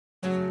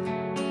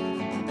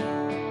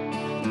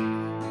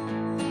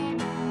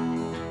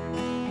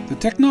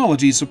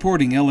technology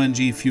supporting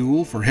LNG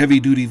fuel for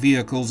heavy-duty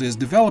vehicles is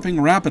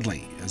developing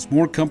rapidly as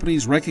more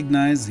companies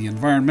recognize the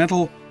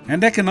environmental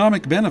and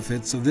economic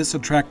benefits of this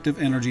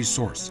attractive energy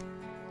source.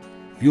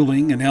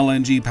 Fueling an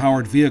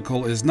LNG-powered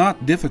vehicle is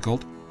not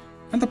difficult,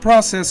 and the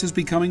process is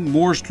becoming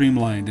more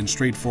streamlined and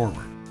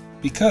straightforward.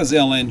 Because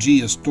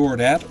LNG is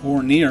stored at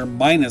or near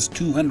minus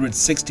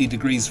 260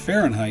 degrees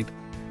Fahrenheit,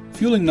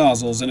 fueling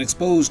nozzles and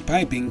exposed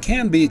piping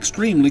can be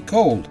extremely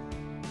cold.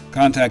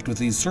 Contact with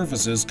these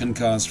surfaces can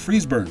cause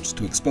freeze burns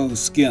to exposed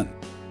skin.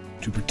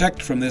 To protect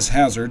from this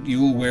hazard,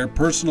 you will wear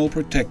personal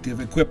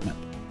protective equipment.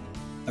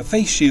 A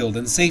face shield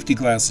and safety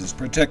glasses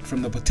protect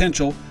from the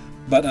potential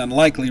but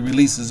unlikely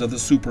releases of the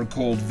super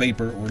cold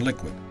vapor or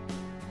liquid.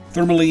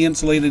 Thermally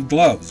insulated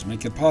gloves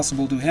make it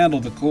possible to handle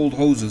the cold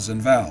hoses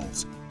and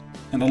valves.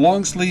 And a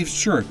long-sleeved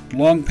shirt,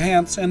 long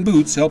pants, and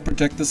boots help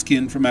protect the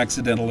skin from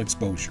accidental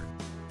exposure.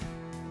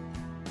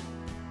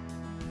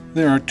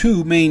 There are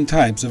two main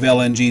types of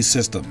LNG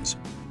systems.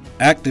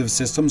 Active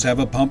systems have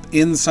a pump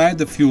inside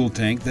the fuel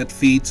tank that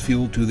feeds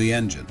fuel to the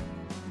engine.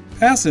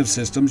 Passive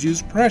systems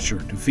use pressure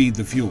to feed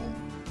the fuel.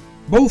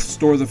 Both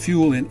store the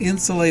fuel in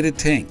insulated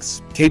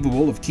tanks,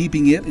 capable of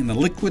keeping it in a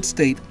liquid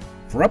state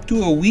for up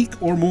to a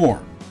week or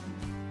more.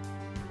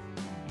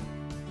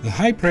 The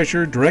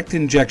high-pressure direct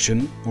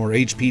injection, or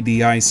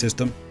HPDI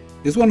system,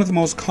 is one of the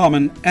most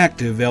common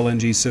active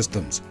LNG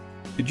systems.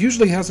 It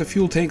usually has a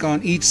fuel tank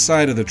on each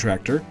side of the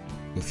tractor,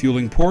 with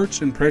fueling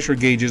ports and pressure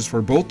gauges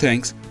for both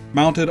tanks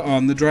mounted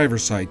on the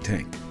driver's side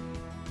tank.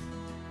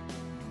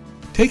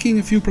 Taking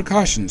a few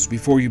precautions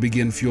before you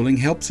begin fueling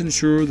helps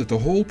ensure that the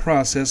whole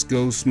process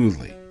goes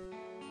smoothly.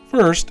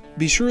 First,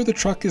 be sure the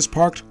truck is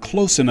parked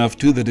close enough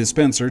to the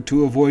dispenser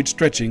to avoid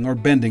stretching or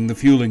bending the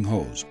fueling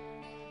hose.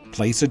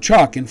 Place a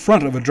chock in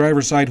front of a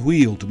driver's side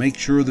wheel to make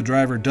sure the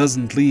driver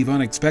doesn't leave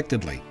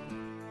unexpectedly.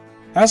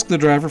 Ask the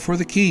driver for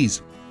the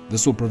keys.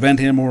 This will prevent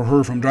him or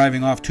her from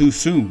driving off too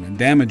soon and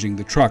damaging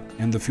the truck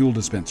and the fuel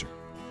dispenser.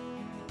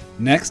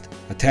 Next,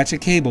 attach a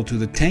cable to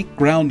the tank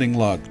grounding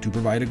lug to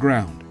provide a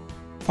ground.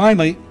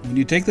 Finally, when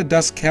you take the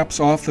dust caps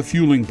off the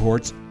fueling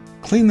ports,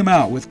 clean them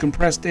out with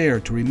compressed air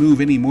to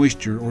remove any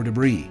moisture or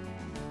debris.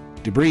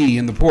 Debris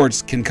in the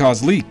ports can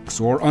cause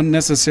leaks or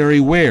unnecessary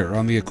wear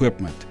on the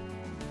equipment.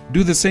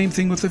 Do the same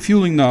thing with the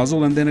fueling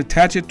nozzle and then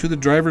attach it to the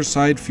driver's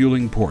side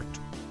fueling port.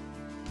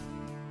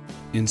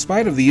 In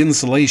spite of the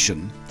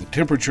insulation, the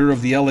temperature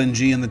of the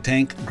LNG in the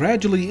tank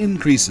gradually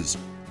increases.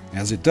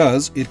 As it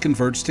does, it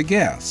converts to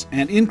gas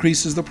and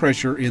increases the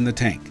pressure in the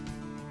tank.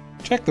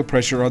 Check the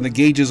pressure on the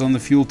gauges on the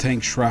fuel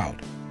tank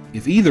shroud.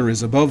 If either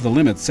is above the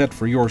limit set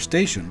for your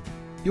station,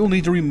 you'll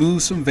need to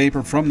remove some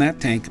vapor from that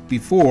tank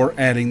before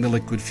adding the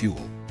liquid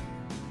fuel.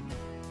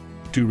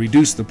 To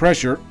reduce the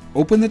pressure,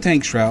 open the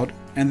tank shroud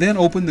and then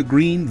open the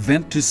green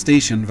vent to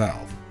station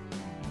valve.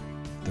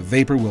 The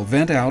vapor will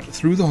vent out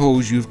through the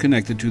hose you've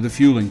connected to the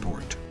fueling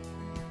port.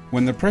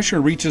 When the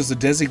pressure reaches the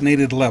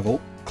designated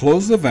level,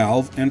 close the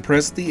valve and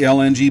press the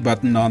LNG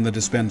button on the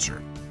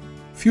dispenser.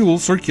 Fuel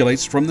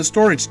circulates from the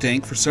storage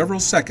tank for several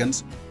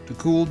seconds to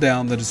cool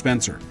down the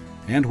dispenser,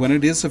 and when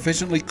it is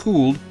sufficiently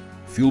cooled,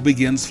 fuel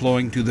begins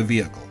flowing to the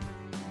vehicle.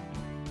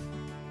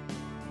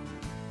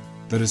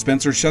 The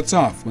dispenser shuts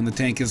off when the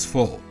tank is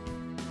full.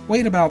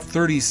 Wait about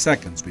 30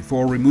 seconds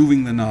before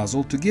removing the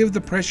nozzle to give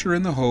the pressure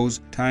in the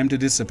hose time to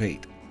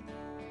dissipate.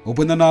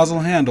 Open the nozzle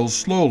handles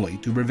slowly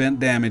to prevent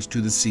damage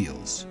to the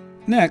seals.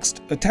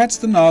 Next, attach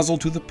the nozzle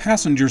to the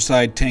passenger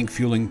side tank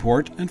fueling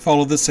port and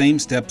follow the same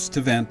steps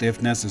to vent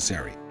if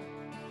necessary.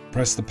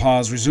 Press the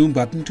pause resume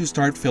button to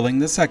start filling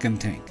the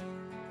second tank.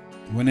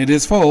 When it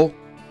is full,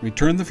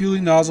 return the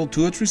fueling nozzle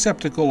to its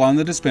receptacle on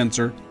the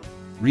dispenser,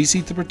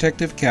 reseat the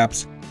protective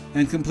caps,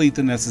 and complete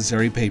the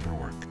necessary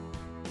paperwork.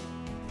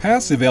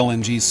 Passive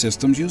LNG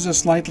systems use a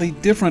slightly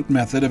different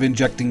method of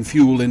injecting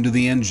fuel into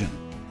the engine.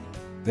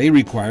 They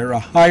require a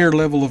higher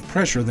level of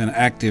pressure than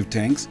active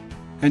tanks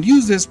and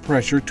use this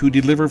pressure to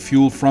deliver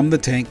fuel from the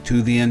tank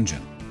to the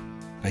engine.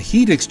 A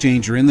heat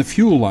exchanger in the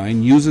fuel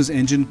line uses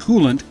engine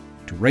coolant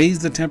to raise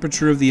the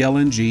temperature of the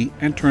LNG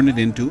and turn it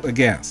into a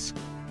gas.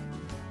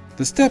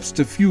 The steps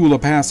to fuel a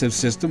passive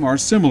system are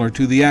similar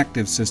to the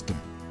active system.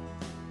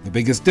 The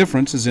biggest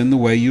difference is in the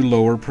way you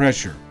lower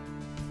pressure.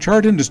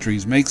 Chart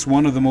Industries makes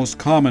one of the most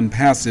common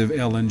passive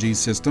LNG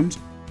systems.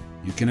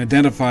 You can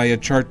identify a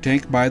chart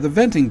tank by the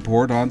venting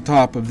port on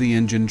top of the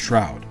engine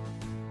shroud.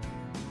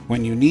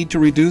 When you need to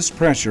reduce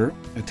pressure,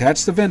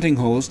 attach the venting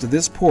hose to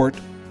this port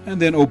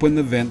and then open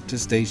the vent to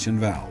station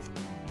valve.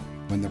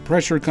 When the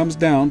pressure comes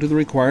down to the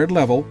required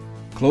level,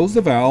 close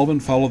the valve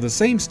and follow the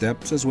same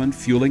steps as when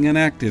fueling an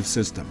active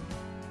system.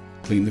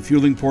 Clean the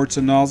fueling ports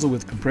and nozzle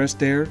with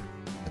compressed air,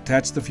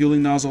 attach the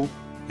fueling nozzle,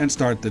 and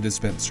start the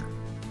dispenser.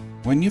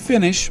 When you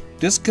finish,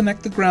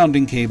 disconnect the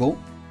grounding cable,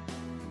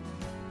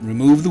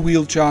 remove the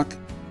wheel chock,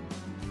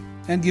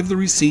 and give the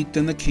receipt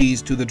and the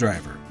keys to the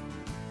driver.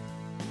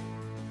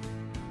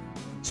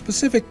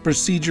 Specific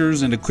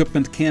procedures and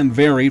equipment can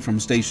vary from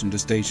station to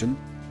station,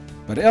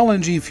 but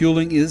LNG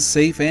fueling is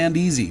safe and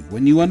easy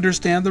when you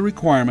understand the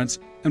requirements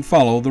and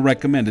follow the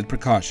recommended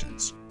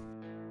precautions.